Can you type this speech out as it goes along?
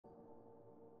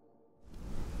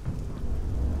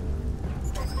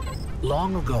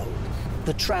Long ago,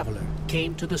 the Traveler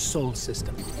came to the Sol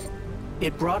System.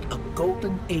 It brought a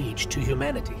golden age to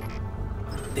humanity.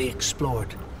 They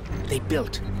explored, they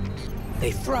built,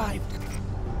 they thrived.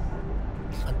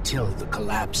 Until the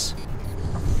collapse.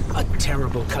 A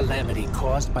terrible calamity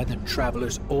caused by the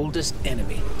Traveler's oldest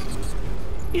enemy.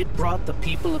 It brought the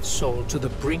people of Sol to the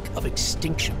brink of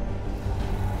extinction.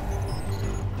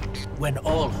 When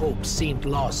all hope seemed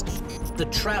lost, the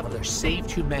Traveler saved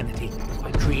humanity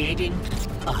by creating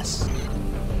us.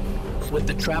 With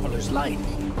the Traveler's light,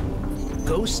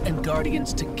 Ghosts and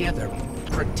Guardians together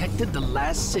protected the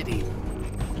last city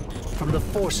from the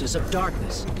forces of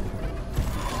darkness,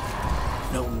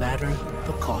 no matter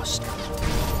the cost.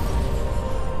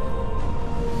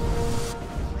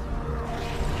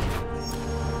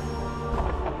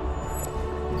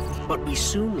 But we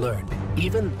soon learned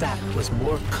even that was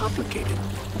more complicated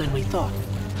than we thought.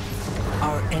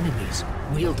 Our enemies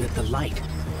wielded the light,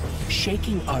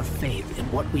 shaking our faith in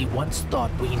what we once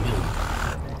thought we knew.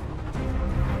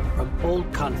 From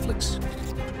old conflicts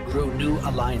grew new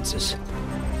alliances.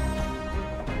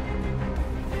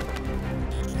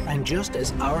 And just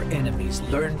as our enemies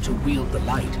learned to wield the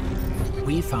light,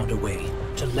 we found a way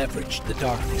to leverage the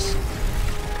darkness.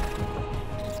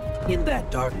 In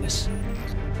that darkness,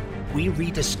 we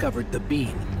rediscovered the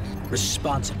being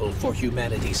responsible for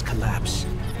humanity's collapse.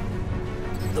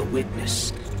 The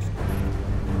Witness.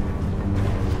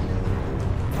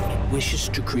 It wishes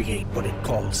to create what it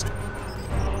calls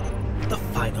the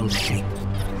final shape.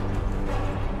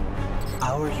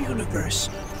 Our universe,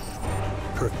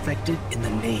 perfected in the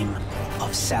name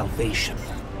of salvation.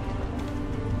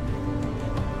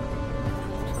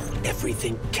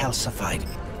 Everything calcified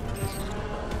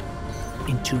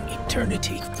into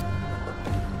eternity.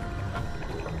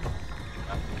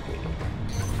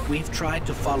 We've tried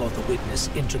to follow the Witness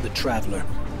into the Traveler,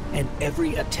 and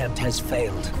every attempt has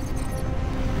failed.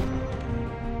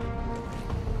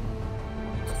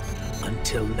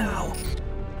 Until now.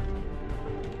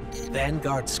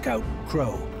 Vanguard Scout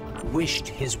Crow wished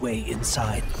his way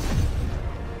inside.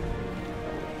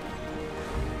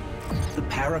 The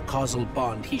paracausal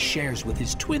bond he shares with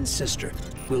his twin sister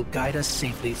will guide us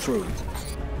safely through.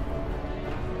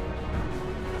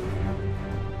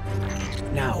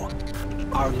 Now,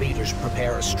 our leaders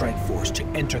prepare a strike force to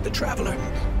enter the Traveler,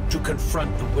 to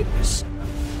confront the Witness.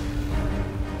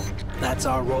 That's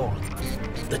our role,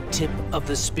 the tip of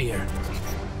the spear.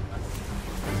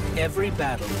 Every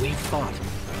battle we've fought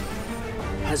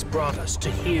has brought us to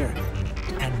here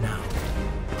and now.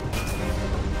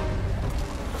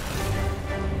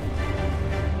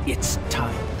 It's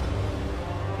time.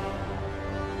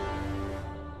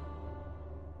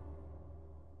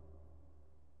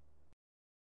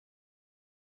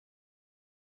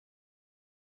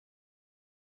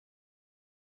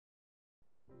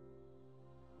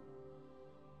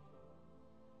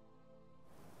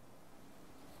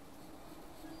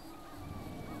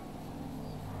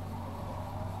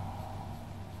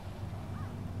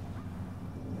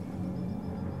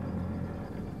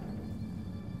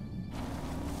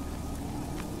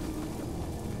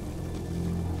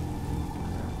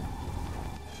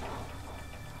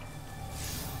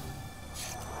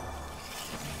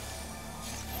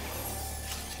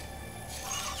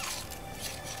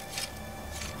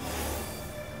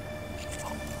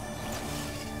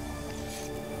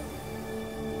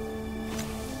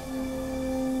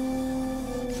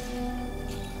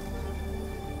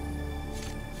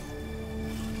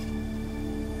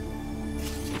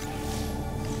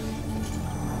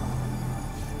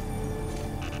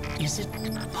 Is it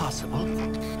possible?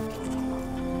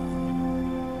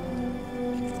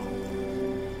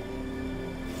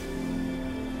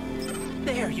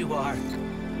 There you are.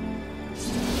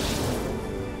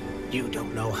 You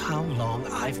don't know how long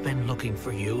I've been looking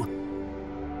for you.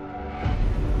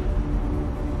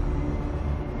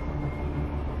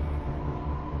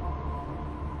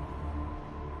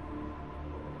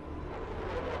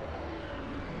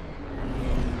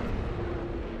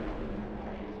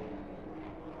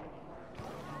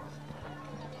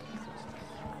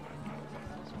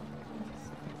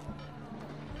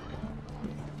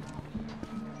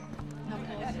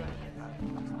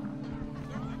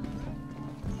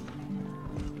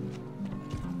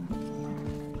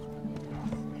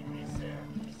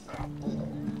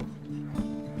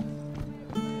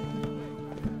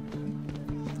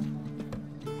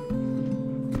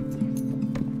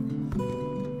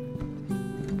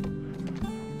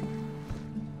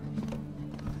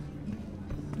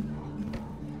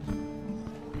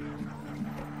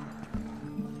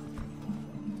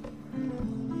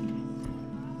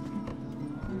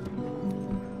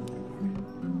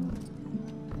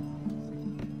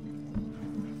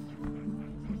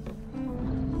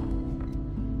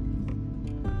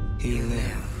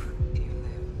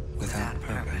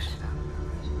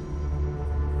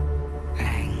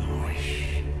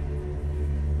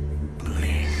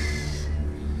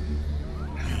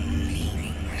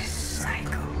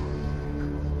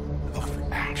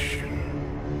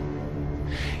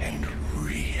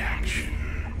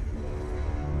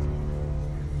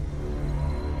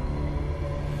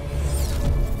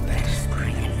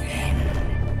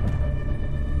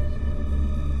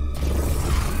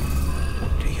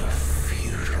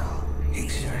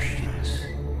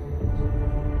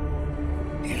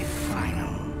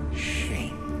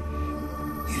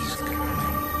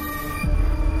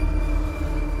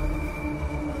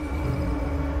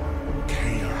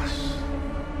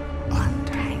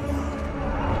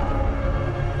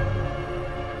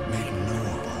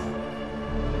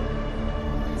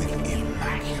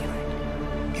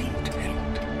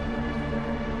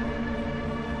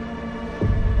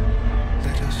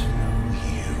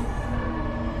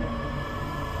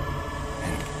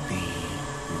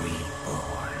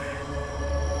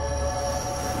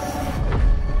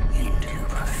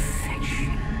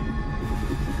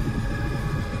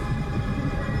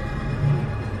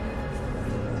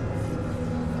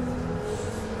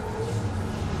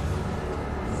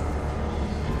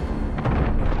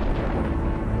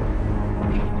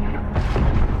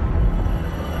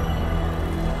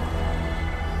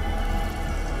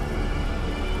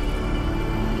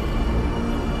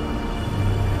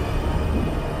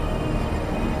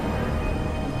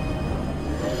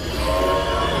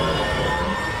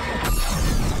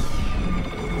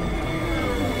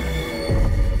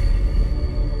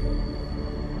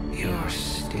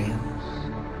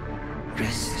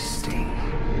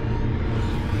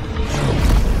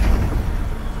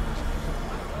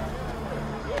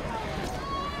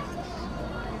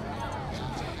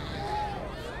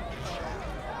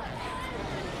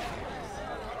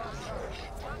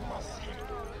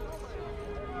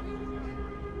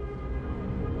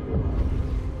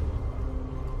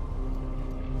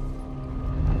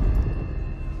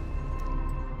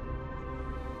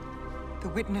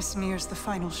 Witness nears the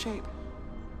final shape.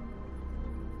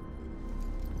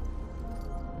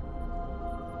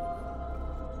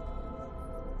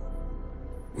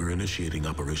 We're initiating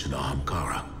Operation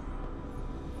Ahamkara.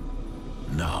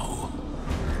 Now.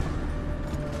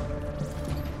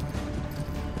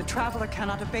 The Traveler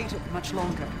cannot abate it much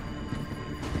longer.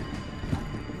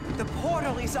 The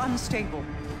portal is unstable.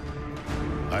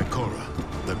 Ikora,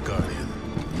 the Guardian,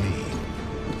 me.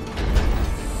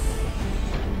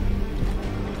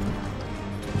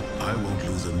 I won't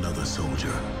lose another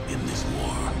soldier in this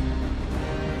war.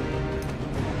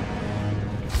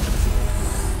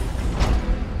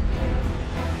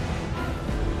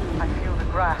 I feel the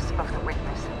grasp of the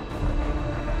Witness.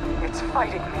 It's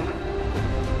fighting me.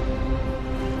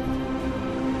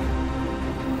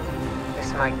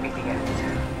 This might be the end.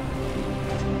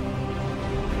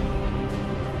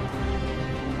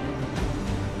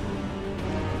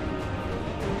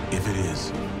 If it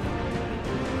is,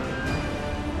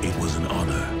 it was an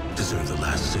honor to serve the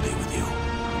last city with you.